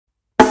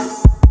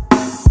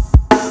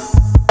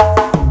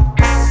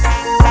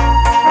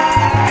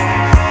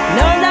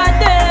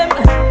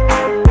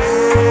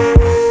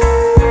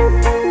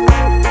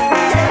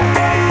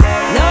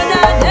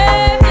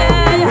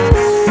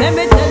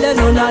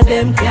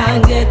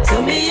can't get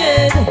to me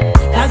head.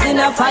 Cause in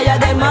a fire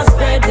they must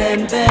spread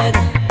them bed.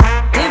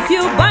 If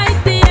you bite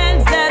the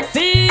hands that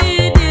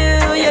feed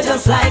you, you're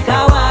just like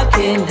a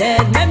walking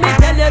dead. Let me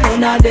tell you,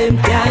 none of them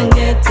can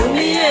get to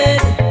me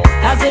head.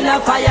 Cause in a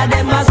fire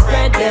they must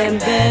spread them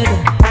bed.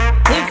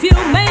 If you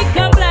make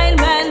a blind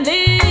man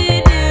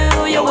lead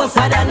you, you're worse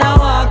than a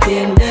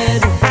walking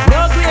dead.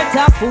 No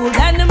greater fool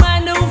than the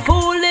man who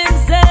fool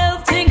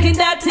himself, thinking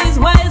that he's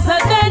wiser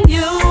than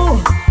you.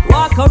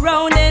 Walk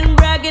around and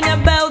bragging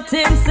about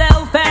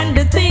himself and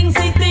the things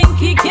he think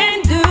he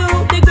can do.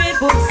 The great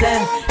book said,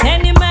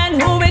 any man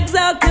who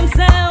exalts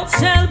himself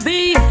shall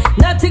be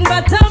nothing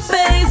but a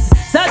base.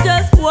 So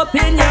just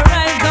open your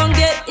eyes, don't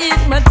get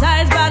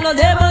hypnotized by no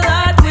devil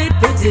heart with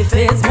pretty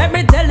face. Let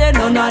me tell you,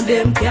 none of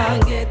them can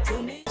get to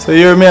me. So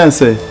you hear me and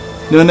say,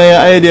 none of your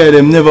idea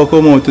them never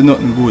come out to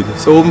nothing good.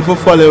 So we can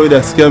follow with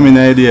that scamming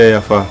idea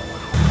here for.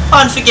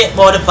 Don't forget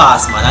about the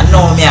past, man. I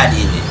know me I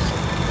deal with.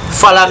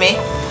 Follow me,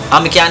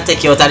 and me can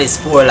take you out of this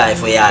poor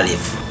life where you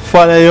live.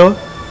 Follow you?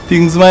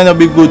 Things might not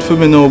be good for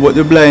me now, but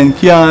the blind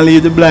can't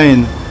lead the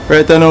blind.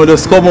 Right now,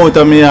 just come out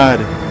of my yard.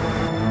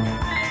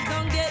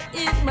 Don't get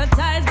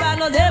hypnotized by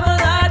no devil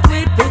heart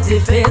with pretty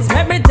face.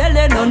 Let me tell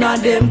you, none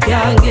of them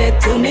can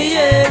get to me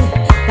head.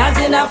 Cause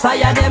in a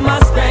fire they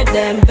must spread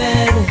them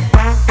bed.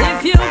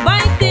 If you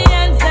bite the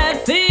hands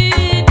that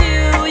feed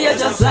you, you're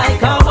just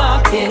like a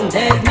walking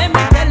dead. Let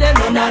me tell you,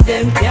 none of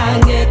them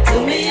can get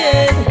to me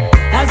head.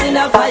 Cause in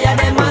a fire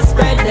they must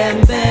spread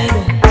them bed.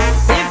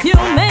 If you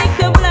make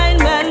a blind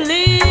man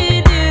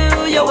lead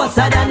you, you're worse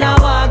than a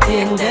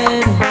walking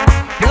dead.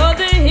 Though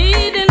the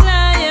hidden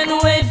lion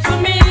wait for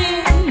me,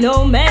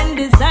 no man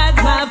decides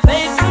my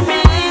fate for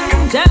me.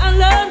 Jah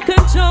alone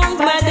controls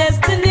my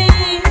destiny.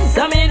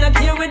 So me not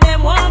care with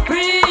them one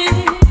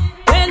breathe.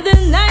 When the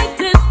night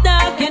is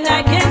dark and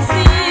I can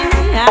see,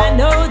 I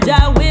know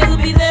Jah will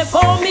be there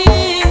for me.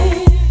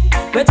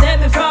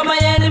 Protect me from my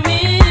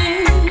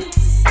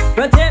enemies.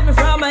 Protect me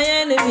from my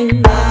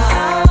enemies.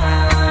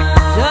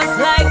 Just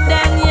like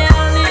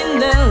Daniel in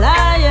the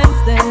lion's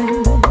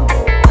den,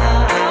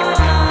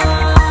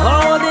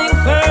 holding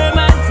firm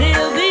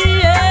until the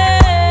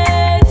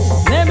end.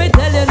 Let me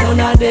tell you, none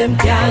of them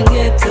can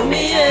get to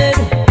me head.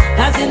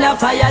 Cause in a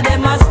fire they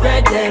must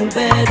spread them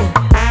bed.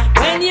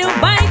 When you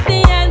bite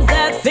the hands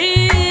that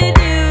feed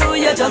you,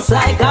 you're just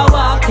like a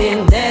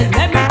walking dead.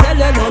 Let me tell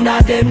you, none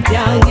of them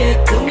can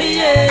get to me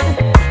head.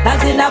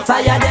 Cause in a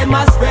fire they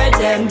must spread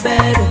them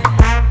bed.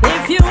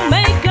 If you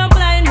make a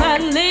blind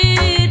man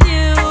lead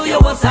you,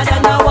 you're worse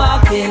than a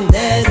walking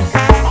dead.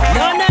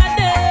 None of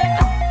them.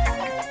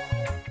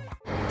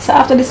 So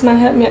after this man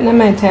helped me at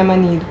my time I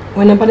need,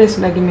 when nobody else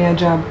would give me a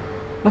job,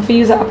 I feel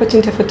use the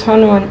opportunity for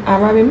turn around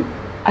and rob him.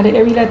 Are they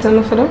every tell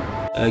me for them?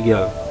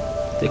 Girl,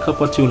 take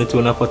opportunity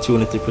when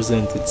opportunity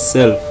presents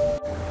itself.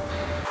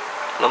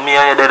 No, me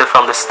and you did it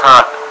from the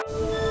start.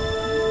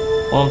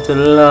 To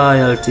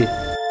loyalty.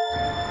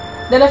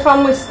 Then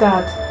from we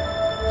start.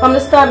 From the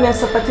start me I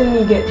suffer till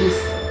me get this.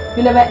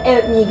 You never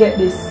help me get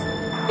this.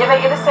 You ever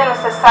get the same as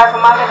start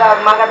from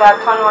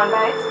Magadad turn one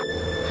bite?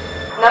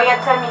 Now you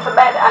tell me for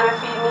bite and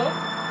feed me?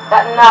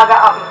 That naga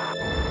happen.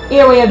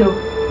 Here what you do?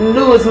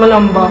 Lose my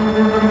number.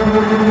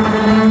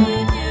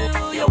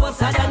 You're worse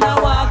than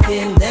a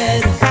walking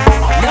dead.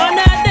 None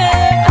of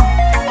them.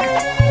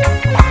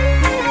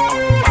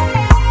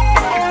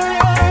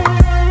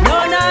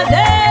 None of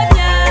them,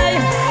 yeah.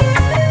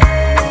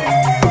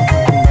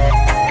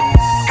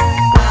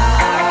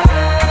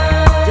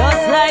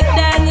 Just like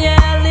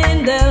Daniel in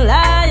the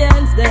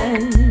lion's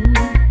den,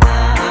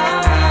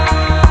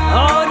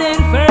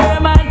 holding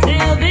firm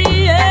until the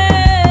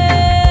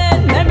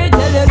end. Let me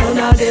tell you,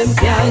 none of them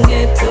can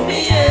get to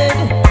me head.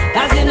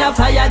 Cause in a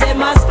fire they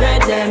must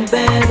spread them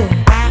bed.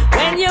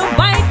 When you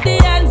bite the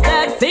hands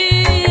that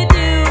feed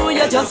you,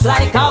 you're just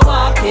like a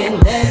walking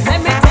dead.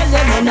 Let me tell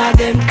you, none of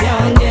them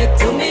can get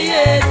to me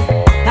head.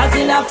 Cause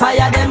in a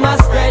fire they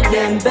must spread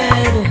them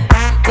bed.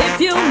 If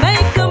you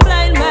make a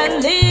blind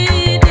man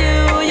lead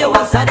you, you're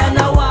worse than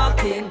a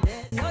walking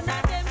dead. None of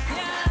them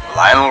can.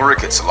 Lionel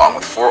Ricketts, along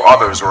with 4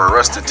 others, were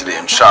arrested today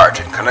and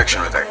charged in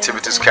connection with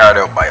activities carried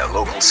out by a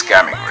local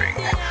scamming ring.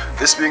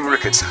 This being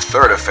Ricketts'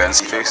 3rd offense,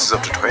 he faces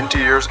up to 20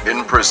 years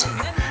in prison.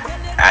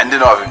 And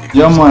in Avenue.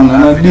 Yeah man,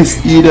 and this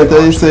idiot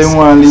you say you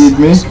want to lead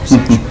me.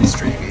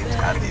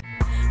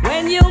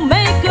 When you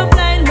make a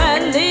blind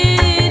man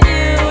lead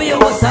you, you're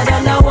worse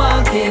than a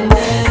walking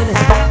dead.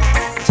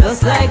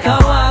 Just like a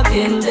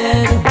walking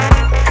dead.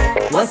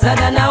 Worse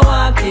than a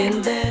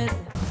walking dead.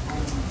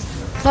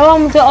 So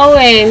I'm to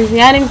Owen. You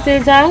had him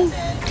still down?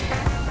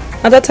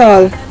 Not at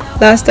all.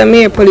 Last time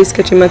here police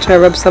catch him and try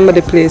to rob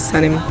somebody's place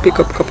and him pick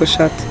up a couple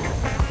shots.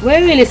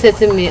 Where really said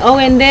to me?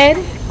 Owen dead?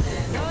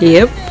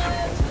 Yep.